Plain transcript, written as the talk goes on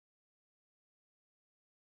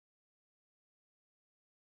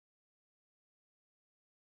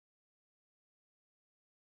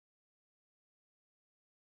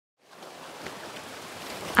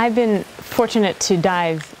I've been fortunate to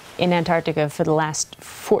dive in Antarctica for the last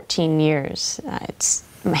 14 years. It's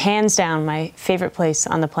hands down my favorite place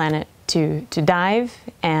on the planet to dive,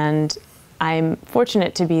 and I'm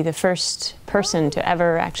fortunate to be the first person to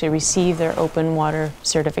ever actually receive their open water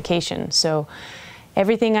certification. So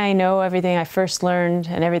everything I know, everything I first learned,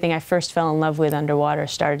 and everything I first fell in love with underwater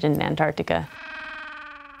started in Antarctica.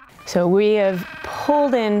 So we have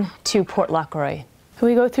pulled in to Port Lockroy.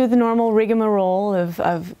 We go through the normal rigmarole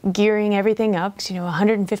of gearing everything up. You know,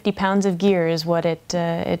 150 pounds of gear is what it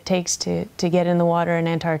takes to get in the water in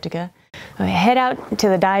Antarctica. We head out to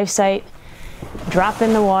the dive site, drop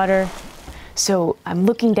in the water. So I'm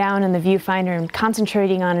looking down in the viewfinder and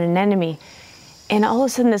concentrating on an enemy. And all of a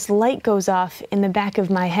sudden this light goes off in the back of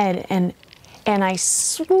my head, and I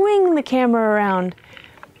swing the camera around,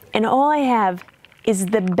 and all I have is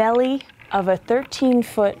the belly of a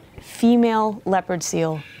 13-foot female leopard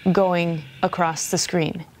seal going across the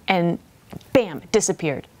screen, and bam, it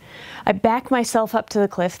disappeared. I back myself up to the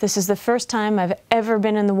cliff. This is the first time I've ever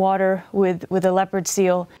been in the water with a leopard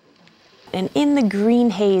seal. And in the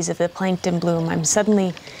green haze of the plankton bloom, I'm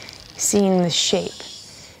suddenly seeing the shape.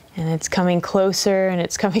 And it's coming closer, and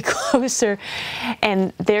it's coming closer.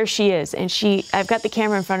 And there she is. And I've got the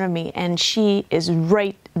camera in front of me, and she is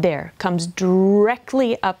right there, comes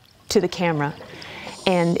directly up to the camera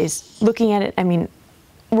and is looking at it. I mean,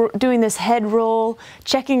 doing this head roll,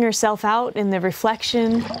 checking herself out in the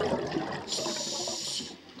reflection.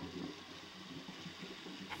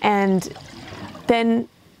 And then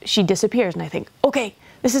she disappears, and I think, okay,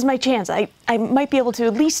 this is my chance. I might be able to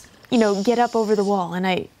at least, you know, get up over the wall.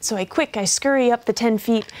 And so I scurry up the 10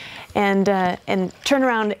 feet and turn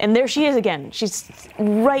around, and there she is again. She's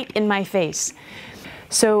right in my face.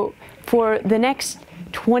 So for the next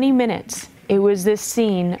 20 minutes, it was this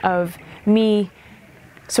scene of me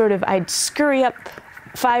I'd scurry up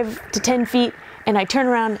 5 to 10 feet, and I'd turn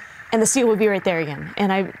around, and the seal would be right there again.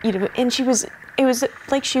 And it was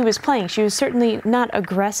like she was playing. She was certainly not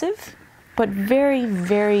aggressive, but very,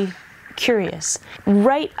 very curious.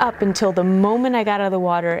 Right up until the moment I got out of the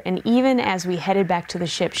water, and even as we headed back to the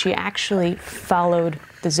ship, she actually followed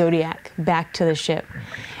the Zodiac back to the ship.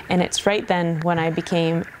 And it's right then when I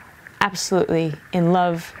became absolutely in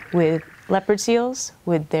love with leopard seals,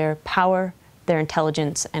 with their power, their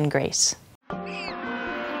intelligence, and grace.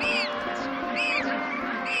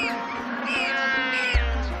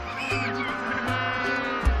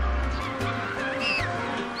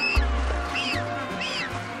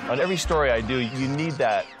 On every story I do, you need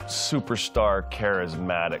that superstar,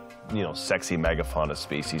 charismatic, you know, sexy megafauna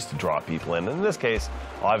species to draw people in. In this case,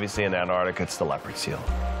 obviously in Antarctica, it's the leopard seal.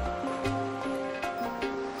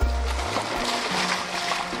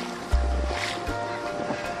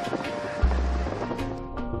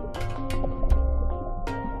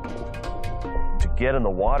 To get in the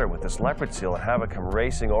water with this leopard seal and have it come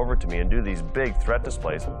racing over to me and do these big threat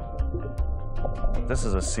displays. This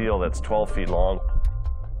is a seal that's 12 feet long.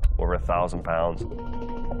 Over 1,000 pounds,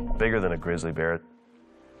 bigger than a grizzly bear.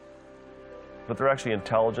 But they're actually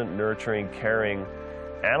intelligent, nurturing, caring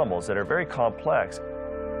animals that are very complex.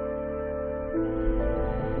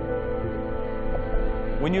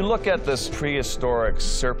 When you look at this prehistoric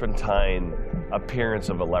serpentine appearance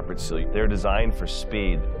of a leopard seal, they're designed for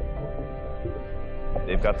speed.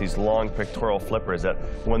 They've got these long pectoral flippers that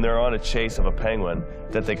when they're on a chase of a penguin,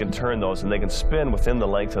 that they can turn those and they can spin within the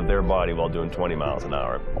length of their body while doing 20 miles an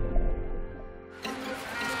hour.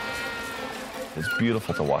 It's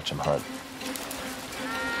beautiful to watch them hunt.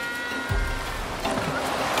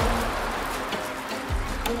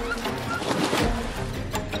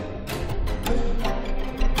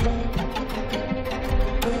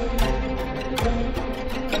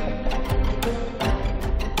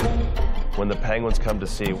 When the penguins come to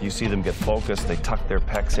sea, you see them get focused, they tuck their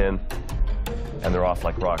pecs in, and they're off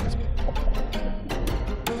like rockets.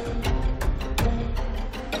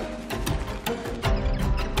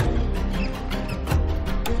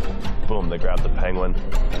 Boom, they grab the penguin.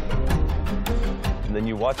 And then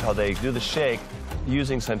you watch how they do the shake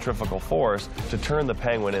using centrifugal force to turn the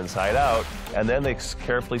penguin inside out, and then they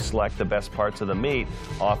carefully select the best parts of the meat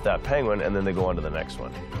off that penguin, and then they go on to the next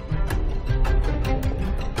one.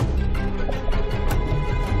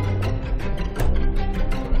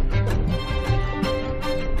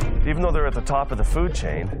 Even though they're at the top of the food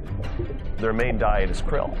chain, their main diet is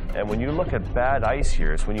krill. And when you look at bad ice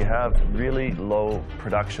years, when you have really low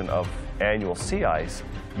production of annual sea ice,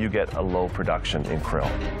 you get a low production in krill.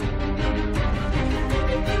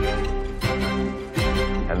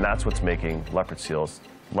 And that's what's making leopard seals,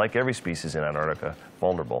 like every species in Antarctica,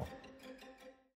 vulnerable.